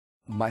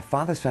My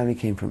father's family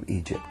came from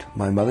Egypt.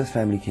 My mother's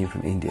family came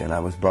from India, and I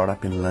was brought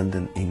up in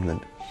London,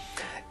 England,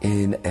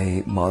 in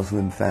a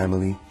Muslim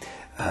family.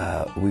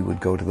 We would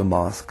go to the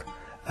mosque.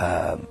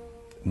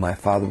 My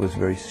father was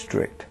very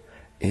strict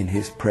in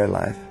his prayer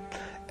life,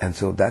 and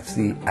so that's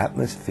the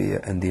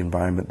atmosphere and the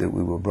environment that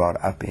we were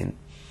brought up in.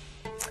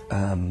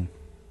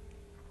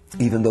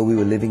 Even though we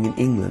were living in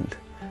England,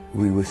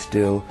 we were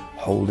still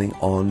holding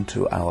on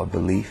to our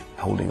belief,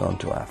 holding on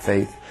to our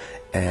faith,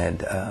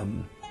 and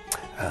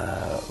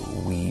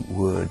we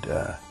would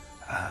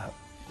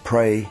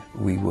pray.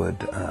 We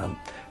would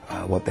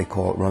what they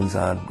call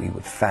Ramzan. We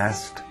would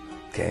fast.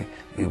 Okay,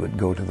 we would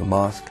go to the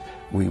mosque.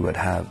 We would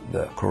have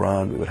the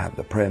Quran. We would have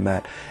the prayer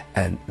mat,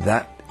 and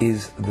that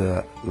is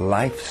the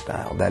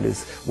lifestyle. That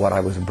is what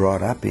I was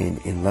brought up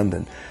in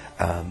London,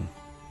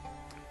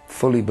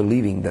 fully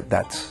believing that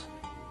that's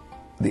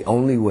the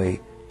only way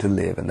to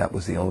live, and that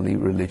was the only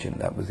religion,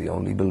 that was the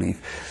only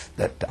belief,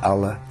 that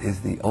Allah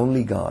is the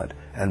only God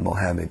and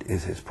Muhammad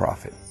is his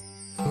prophet.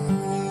 I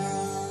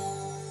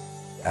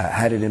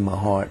had it in my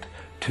heart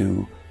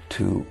to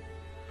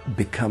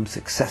become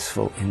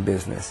successful in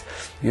business.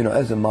 You know,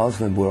 as a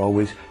Muslim, we're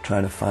always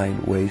trying to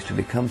find ways to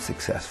become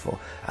successful.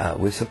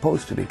 We're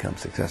supposed to become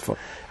successful.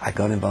 I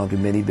got involved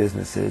in many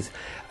businesses.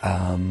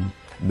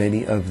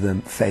 Many of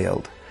them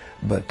failed,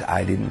 but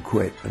I didn't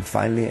quit. And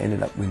finally I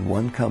ended up with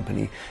one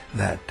company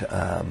that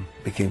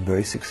became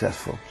very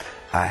successful.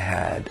 I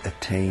had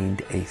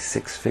attained a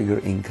six-figure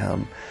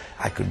income.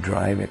 I could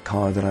drive a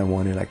car that I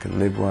wanted. I could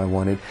live where I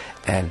wanted.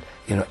 And,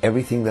 you know,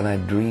 everything that I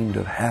dreamed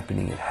of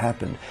happening, it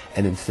happened.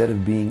 And instead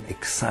of being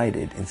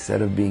excited,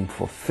 instead of being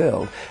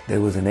fulfilled,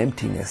 there was an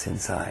emptiness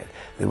inside.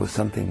 There was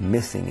something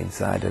missing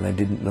inside, and I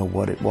didn't know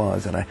what it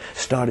was. And I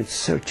started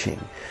searching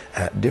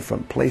at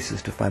different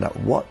places to find out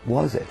what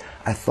was it.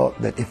 I thought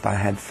that if I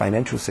had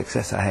financial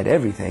success, I had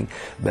everything,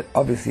 but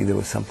obviously there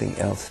was something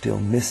else still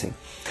missing.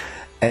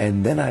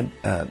 And then I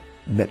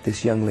met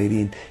this young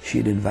lady, and she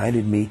had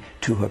invited me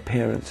to her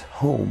parents'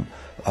 home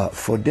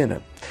for dinner,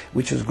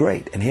 which was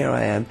great. And here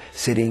I am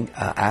sitting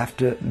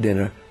after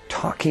dinner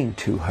talking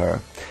to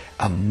her,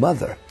 a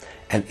mother,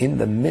 and in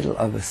the middle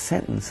of a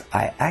sentence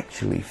I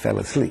actually fell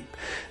asleep.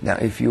 Now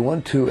if you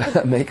want to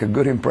make a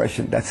good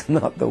impression, that's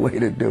not the way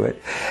to do it.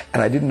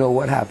 And I didn't know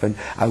what happened.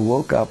 I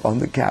woke up on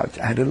the couch.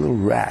 I had a little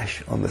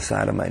rash on the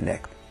side of my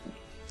neck.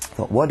 I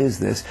thought, what is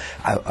this?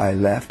 I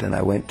left and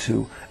I went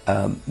to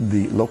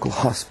the local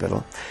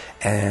hospital,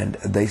 and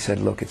they said,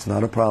 look, it's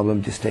not a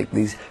problem, just take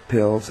these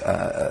pills,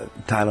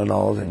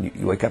 Tylenols, and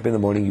you wake up in the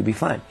morning, you'll be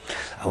fine.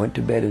 I went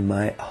to bed in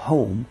my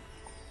home.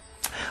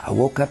 I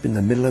woke up in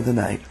the middle of the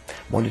night,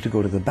 wanted to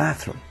go to the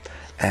bathroom,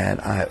 and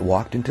I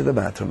walked into the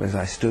bathroom. As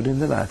I stood in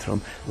the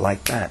bathroom,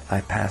 like that,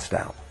 I passed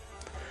out.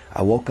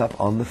 I woke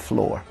up on the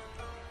floor.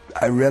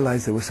 I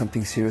realized there was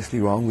something seriously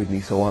wrong with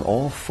me, so on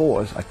all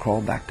fours I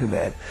crawled back to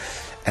bed.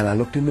 And I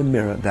looked in the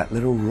mirror. That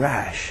little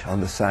rash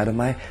on the side of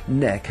my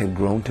neck had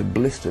grown to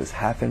blisters,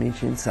 half an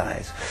inch in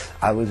size.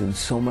 I was in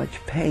so much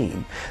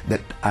pain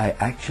that I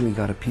actually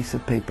got a piece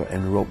of paper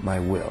and wrote my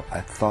will. I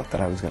thought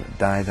that I was going to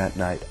die that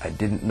night. I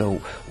didn't know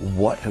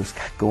what was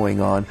going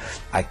on.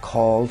 I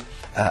called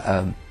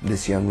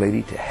this young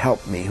lady to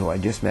help me, who I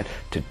just met,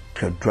 to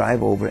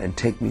drive over and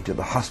take me to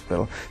the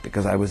hospital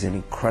because I was in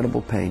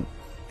incredible pain.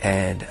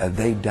 And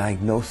they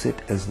diagnosed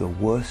it as the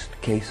worst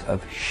case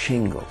of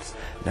shingles.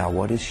 Now,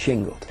 what is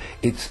shingles?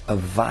 It's a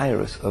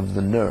virus of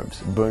the nerves,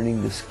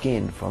 burning the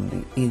skin from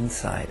the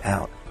inside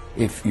out.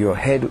 If your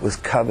head was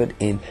covered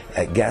in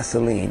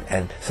gasoline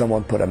and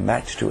someone put a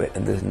match to it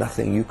and there's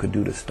nothing you could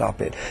do to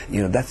stop it,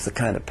 you know, that's the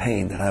kind of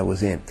pain that I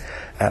was in.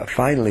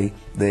 Finally,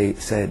 they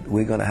said,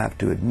 we're going to have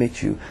to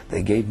admit you.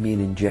 They gave me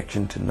an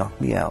injection to knock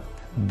me out.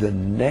 The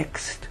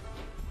next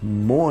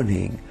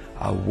morning,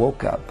 I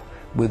woke up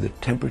with a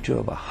temperature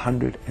of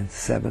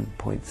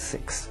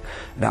 107.6.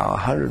 Now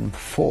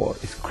 104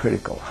 is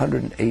critical,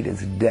 108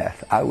 is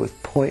death. I was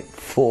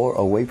 0.4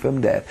 away from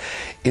death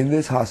in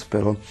this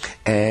hospital,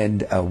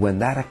 and when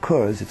that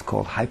occurs, it's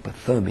called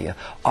hypothermia.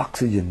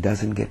 Oxygen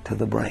doesn't get to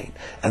the brain,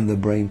 and the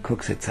brain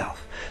cooks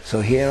itself.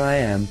 So here I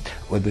am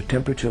with a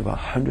temperature of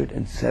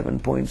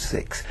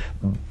 107.6.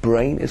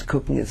 Brain is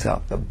cooking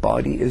itself. The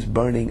body is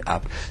burning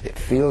up. It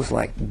feels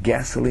like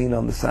gasoline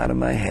on the side of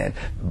my head,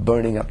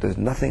 burning up. There's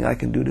nothing I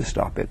can do to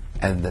stop it.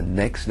 And the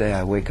next day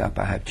I wake up,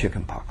 I have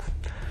chickenpox.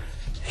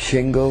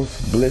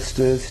 Shingles,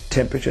 blisters,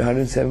 temperature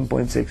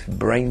 107.6,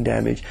 brain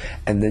damage,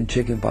 and then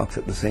chickenpox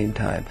at the same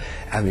time.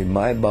 I mean,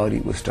 my body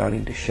was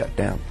starting to shut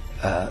down.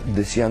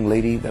 This young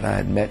lady that I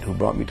had met who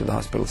brought me to the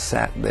hospital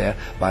sat there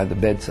by the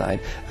bedside.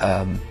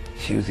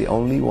 She was the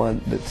only one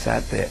that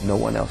sat there. No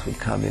one else would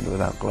come in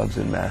without gloves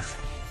and masks.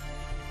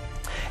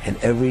 And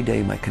every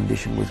day my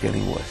condition was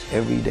getting worse.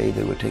 Every day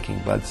they were taking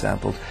blood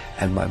samples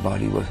and my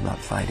body was not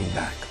fighting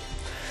back.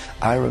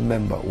 I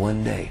remember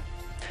one day,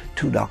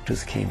 two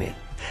doctors came in,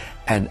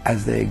 and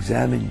as they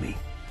examined me,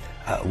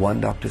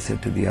 one doctor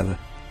said to the other,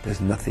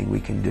 there's nothing we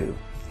can do.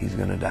 He's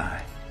going to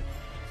die.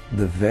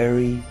 The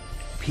very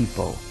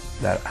people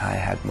that I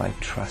had my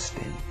trust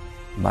in,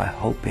 my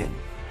hope in,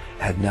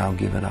 had now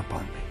given up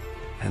on me.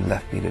 and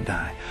left me to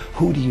die.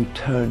 Who do you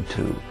turn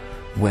to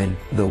when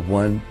the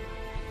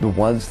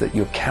ones that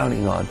you're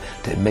counting on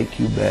to make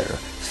you better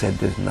said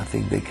there's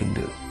nothing they can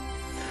do?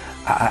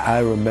 I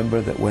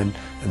remember that when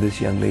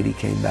this young lady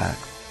came back,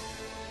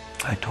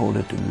 I told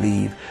her to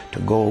leave, to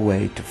go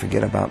away, to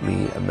forget about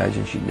me.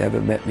 Imagine she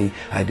never met me.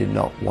 I did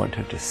not want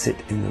her to sit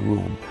in the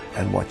room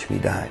and watch me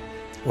die.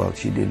 Well,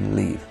 she didn't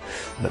leave.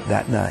 But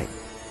that night,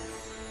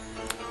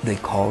 they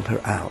called her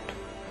out.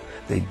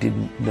 They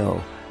didn't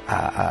know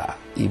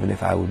even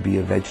if I would be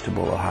a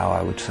vegetable or how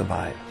I would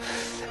survive.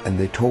 And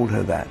they told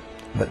her that.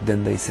 But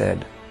then they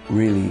said,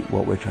 really,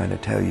 what we're trying to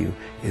tell you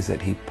is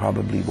that he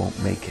probably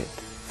won't make it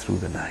through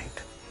the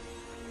night.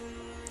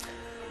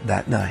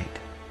 That night,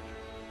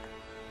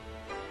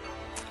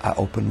 I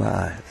opened my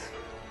eyes.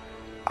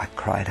 I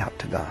cried out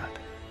to God.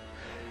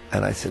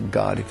 And I said,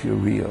 God, if you're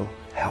real,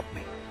 help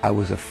me. I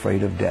was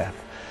afraid of death.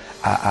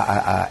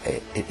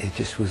 It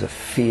just was a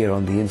fear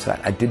on the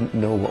inside. I didn't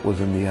know what was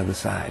on the other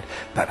side,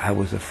 but I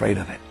was afraid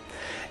of it.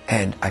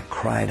 And I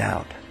cried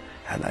out,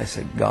 and I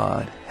said,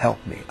 God,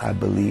 help me. I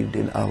believed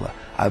in Allah.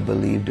 I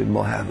believed in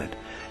Muhammad.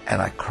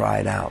 And I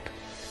cried out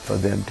for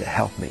them to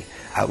help me.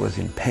 I was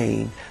in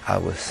pain. I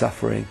was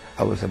suffering.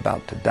 I was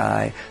about to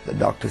die. The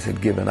doctors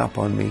had given up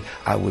on me.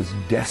 I was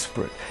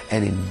desperate.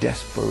 And in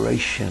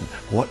desperation,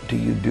 what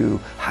do?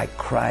 I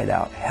cried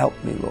out,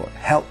 help me, Lord.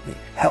 Help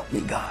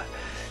me, God.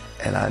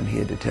 And I'm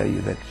here to tell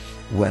you that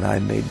when I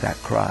made that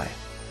cry,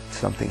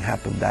 something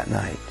happened that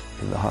night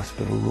in the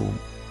hospital room.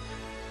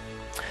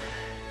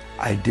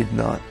 I did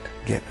not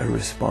get a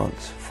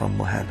response from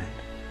Muhammad.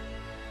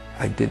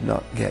 I did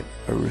not get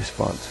a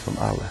response from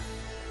Allah.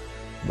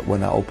 But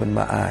when I opened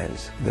my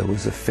eyes, there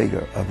was a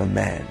figure of a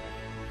man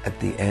at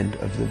the end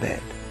of the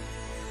bed.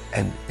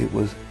 And it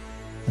was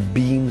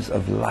beams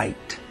of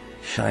light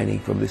shining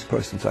from this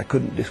person. So I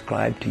couldn't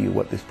describe to you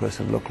what this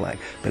person looked like.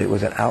 But it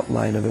was an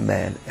outline of a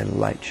man and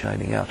light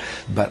shining out.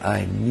 But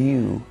I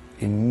knew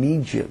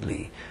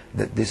immediately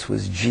that this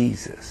was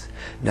Jesus.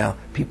 Now,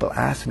 people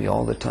ask me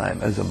all the time,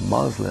 as a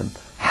Muslim,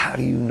 how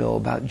do you know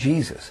about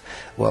Jesus?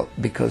 Well,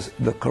 because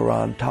the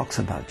Quran talks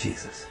about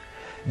Jesus.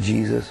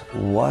 Jesus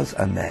was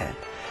a man.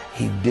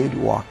 He did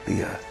walk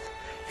the earth,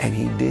 and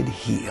he did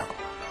heal,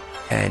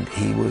 and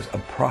he was a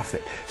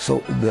prophet. So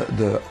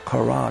the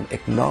Quran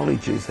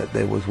acknowledges that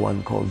there was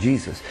one called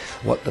Jesus.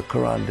 What the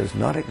Quran does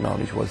not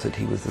acknowledge was that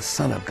he was the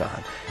Son of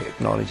God. It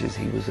acknowledges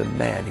he was a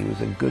man, he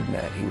was a good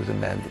man, he was a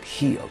man that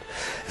healed.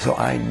 So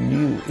I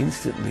knew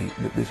instantly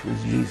that this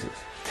was Jesus.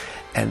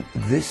 And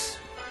this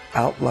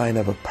outline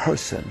of a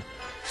person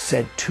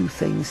said two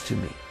things to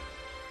me.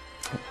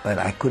 And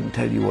I couldn't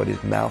tell you what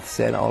his mouth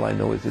said. All I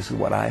know is this is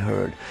what I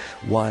heard.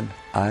 One,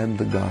 I am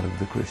the God of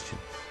the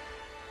Christians.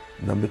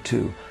 Number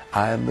two,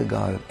 I am the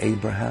God of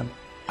Abraham,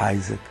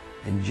 Isaac,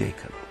 and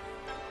Jacob.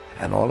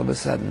 And all of a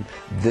sudden,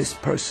 this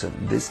person,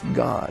 this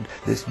God,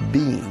 this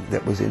being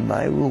that was in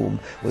my room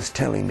was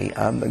telling me,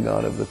 I'm the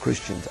God of the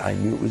Christians. I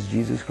knew it was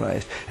Jesus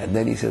Christ. And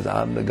then he says,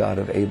 I'm the God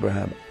of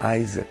Abraham,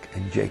 Isaac,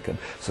 and Jacob.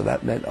 So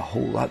that meant a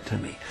whole lot to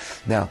me.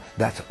 Now,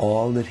 that's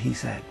all that he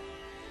said.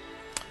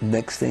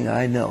 Next thing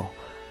I know,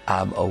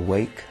 I'm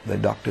awake. The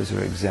doctors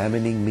are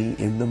examining me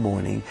in the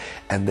morning,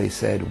 and they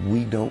said,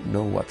 we don't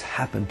know what's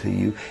happened to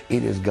you.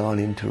 It has gone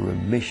into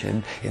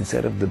remission.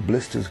 Instead of the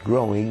blisters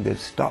growing, they've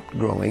stopped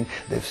growing.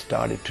 They've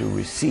started to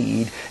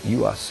recede.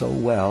 You are so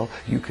well,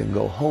 you can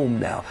go home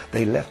now.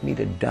 They left me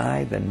to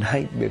die the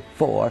night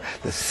before.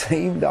 The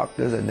same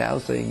doctors are now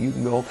saying, you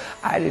can go home.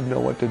 I didn't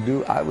know what to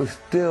do. I was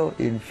still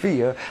in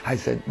fear. I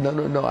said, no,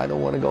 I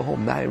don't want to go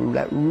home.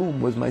 That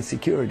room was my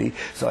security.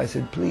 So I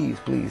said, please,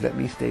 let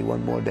me stay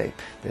one more day.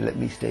 They let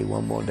me stay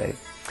one more day.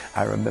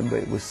 I remember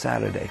it was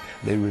Saturday.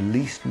 They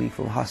released me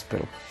from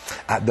hospital.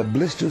 The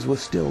blisters were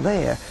still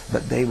there,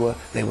 but they were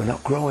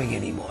not growing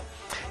anymore.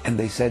 And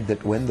they said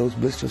that when those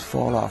blisters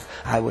fall off,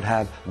 I would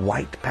have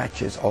white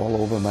patches all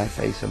over my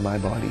face and my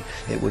body.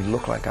 It would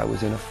look like I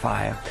was in a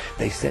fire.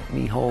 They sent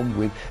me home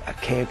with a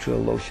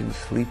Caretril lotion,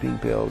 sleeping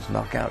pills,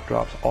 knockout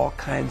drops, all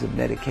kinds of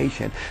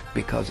medication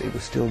because it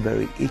was still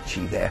very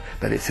itchy there.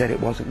 But it said it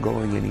wasn't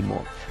growing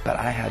anymore. But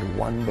I had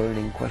one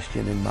burning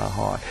question in my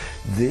heart.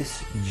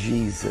 This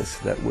Jesus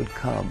that would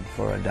come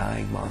for a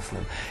dying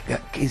Muslim,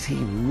 is he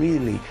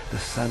really the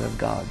Son of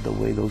God the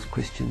way those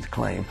Christians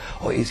claim?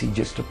 Or is he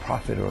just a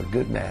prophet or a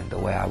good man the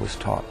way I was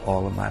taught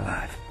all of my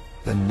life?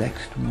 The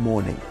next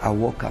morning, I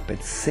woke up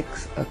at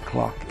 6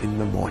 o'clock in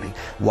the morning.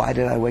 Why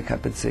did I wake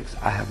up at 6?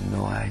 I have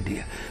no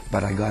idea.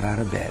 But I got out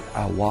of bed.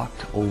 I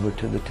walked over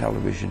to the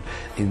television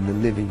in the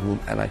living room,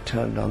 and I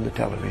turned on the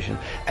television.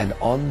 And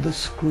on the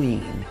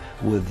screen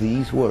were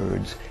these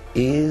words,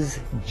 is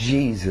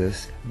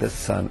Jesus the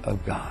Son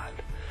of God?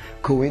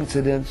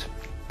 Coincidence?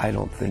 I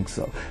don't think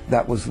so.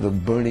 That was the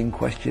burning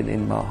question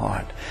in my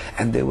heart.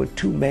 And there were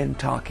two men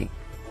talking.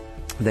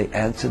 They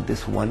answered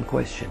this one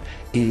question,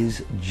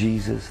 is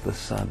Jesus the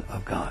Son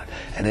of God?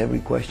 And every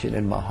question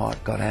in my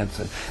heart got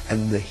answered.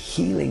 And the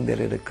healing that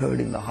had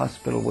occurred in the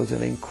hospital was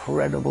an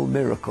incredible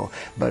miracle.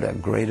 But a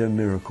greater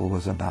miracle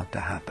was about to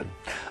happen.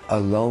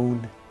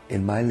 Alone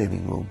in my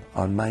living room,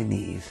 on my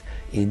knees,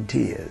 in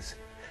tears,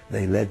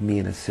 they led me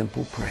in a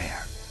simple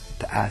prayer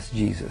to ask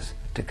Jesus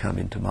to come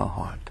into my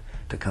heart,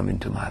 to come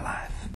into my life.